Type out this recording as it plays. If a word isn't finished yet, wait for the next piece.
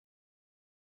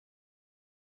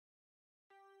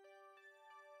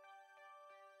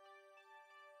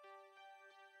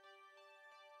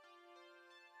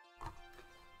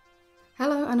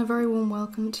Hello and a very warm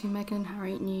welcome to Meghan and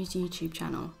Harry News YouTube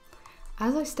channel.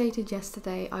 As I stated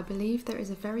yesterday, I believe there is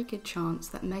a very good chance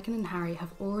that Meghan and Harry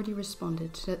have already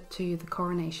responded to the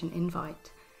coronation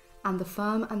invite, and the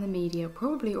firm and the media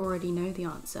probably already know the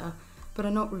answer but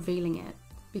are not revealing it,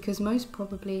 because most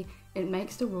probably it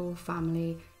makes the royal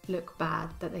family look bad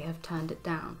that they have turned it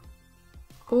down.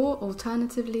 Or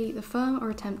alternatively, the firm are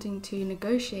attempting to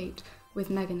negotiate with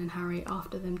Meghan and Harry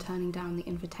after them turning down the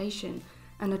invitation,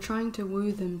 and are trying to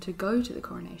woo them to go to the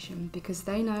coronation because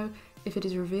they know if it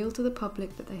is revealed to the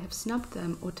public that they have snubbed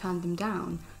them or turned them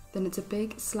down, then it's a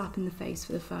big slap in the face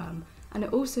for the firm. And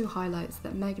it also highlights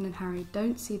that Meghan and Harry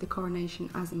don't see the coronation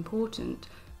as important,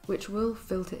 which will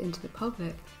filter into the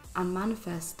public and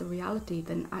manifest the reality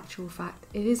that in actual fact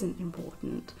it isn't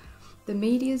important. The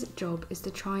media's job is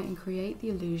to try and create the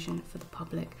illusion for the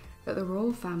public that the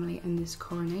royal family and this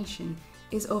coronation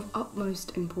is of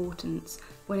utmost importance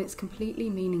when it's completely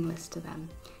meaningless to them.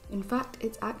 In fact,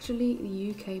 it's actually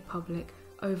the UK public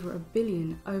over £1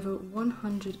 billion, over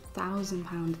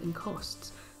 £100,000 in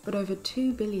costs, but over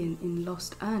 £2 billion in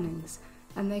lost earnings,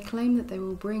 and they claim that they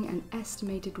will bring an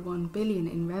estimated £1 billion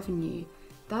in revenue.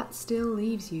 That still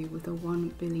leaves you with a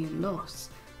 £1 billion loss.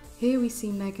 Here we see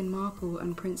Meghan Markle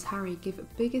and Prince Harry give a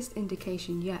biggest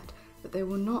indication yet that they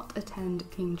will not attend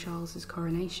King Charles's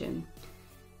coronation.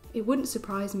 It wouldn't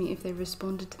surprise me if they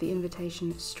responded to the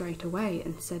invitation straight away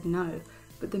and said no,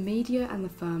 but the media and the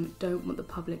firm don't want the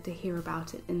public to hear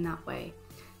about it in that way.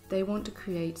 They want to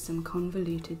create some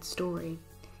convoluted story.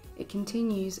 It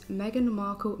continues, Meghan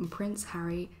Markle and Prince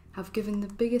Harry have given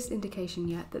the biggest indication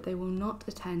yet that they will not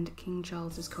attend King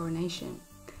Charles's coronation.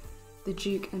 The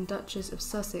Duke and Duchess of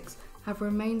Sussex have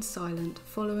remained silent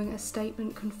following a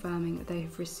statement confirming that they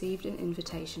have received an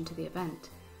invitation to the event.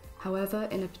 However,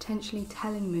 in a potentially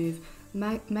telling move,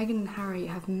 Meghan and Harry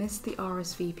have missed the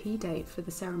RSVP date for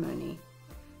the ceremony.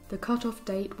 The cut-off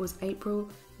date was April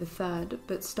the 3rd,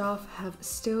 but staff have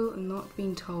still not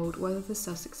been told whether the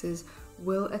Sussexes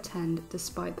will attend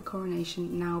despite the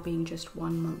coronation now being just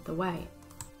 1 month away.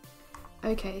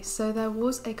 Okay, so there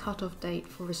was a cut-off date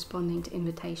for responding to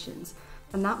invitations,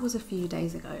 and that was a few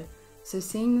days ago. So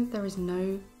seeing that there is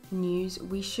no news,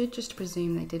 we should just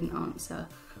presume they didn't answer.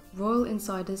 Royal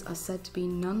insiders are said to be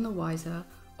none the wiser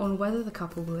on whether the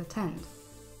couple will attend.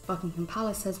 Buckingham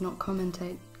Palace has not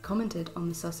commented on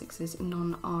the Sussexes'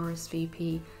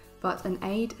 non-RSVP, but an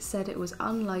aide said it was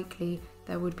unlikely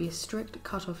there would be a strict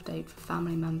cut-off date for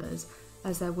family members,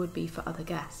 as there would be for other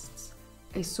guests.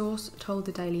 A source told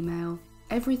the Daily Mail,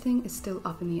 "Everything is still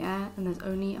up in the air and there's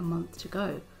only a month to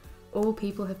go. All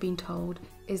people have been told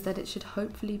is that it should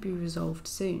hopefully be resolved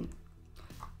soon."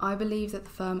 I believe that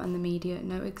the firm and the media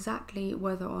know exactly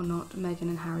whether or not Meghan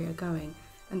and Harry are going,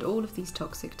 and all of these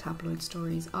toxic tabloid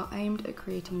stories are aimed at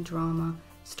creating drama,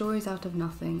 stories out of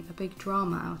nothing, a big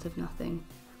drama out of nothing.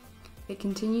 It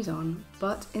continues on,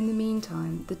 but in the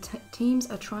meantime, the teams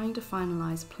are trying to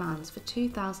finalise plans for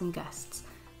 2,000 guests,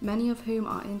 many of whom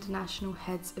are international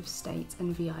heads of state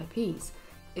and VIPs.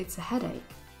 It's a headache.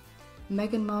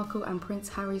 Meghan Markle and Prince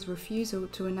Harry's refusal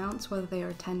to announce whether they are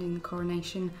attending the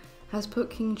coronation has put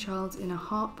King Charles in a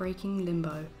heartbreaking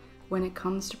limbo when it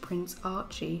comes to Prince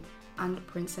Archie and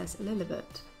Princess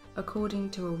Lilibet, according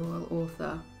to a royal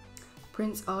author.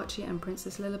 Prince Archie and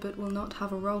Princess Lilibet will not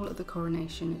have a role at the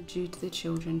coronation due to the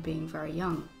children being very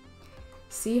young.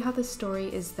 See how the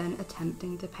story is then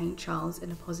attempting to paint Charles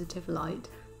in a positive light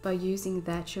by using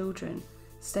their children,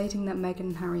 stating that Meghan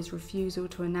and Harry's refusal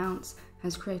to announce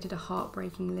has created a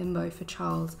heartbreaking limbo for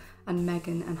Charles and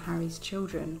Meghan and Harry's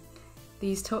children.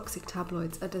 These toxic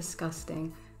tabloids are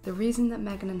disgusting. The reason that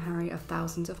Meghan and Harry are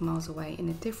thousands of miles away in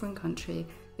a different country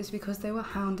is because they were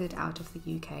hounded out of the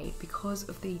UK because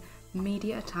of the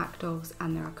media attack dogs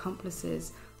and their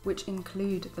accomplices, which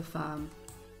include the firm.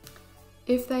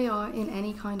 If they are in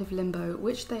any kind of limbo,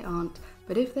 which they aren't,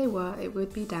 but if they were, it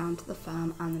would be down to the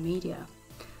firm and the media.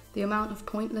 The amount of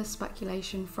pointless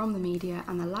speculation from the media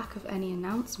and the lack of any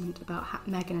announcement about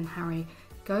Meghan and Harry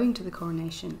going to the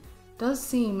coronation does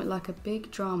seem like a big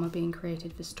drama being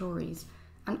created for stories,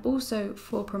 and also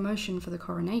for promotion for the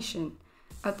coronation.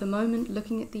 At the moment,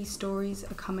 looking at these stories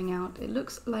are coming out, it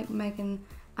looks like Meghan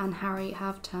and Harry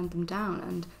have turned them down,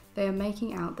 and they are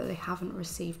making out that they haven't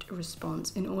received a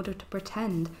response in order to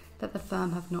pretend that the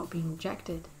firm have not been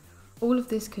rejected. All of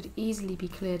this could easily be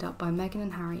cleared up by Meghan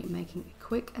and Harry making a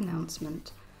quick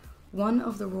announcement. One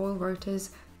of the royal rotors,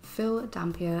 Phil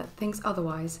Dampier, thinks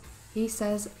otherwise. He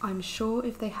says, "I'm sure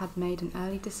if they had made an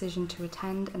early decision to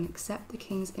attend and accept the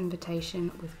King's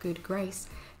invitation with good grace,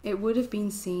 it would have been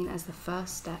seen as the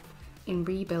first step in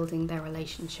rebuilding their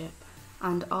relationship.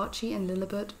 and Archie and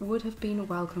Lilibet would have been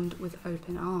welcomed with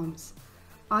open arms.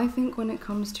 I think when it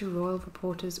comes to royal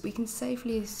reporters, we can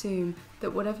safely assume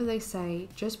that whatever they say,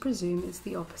 just presume it's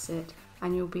the opposite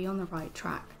and you'll be on the right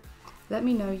track. Let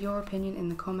me know your opinion in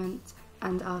the comments,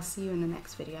 and I'll see you in the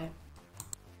next video.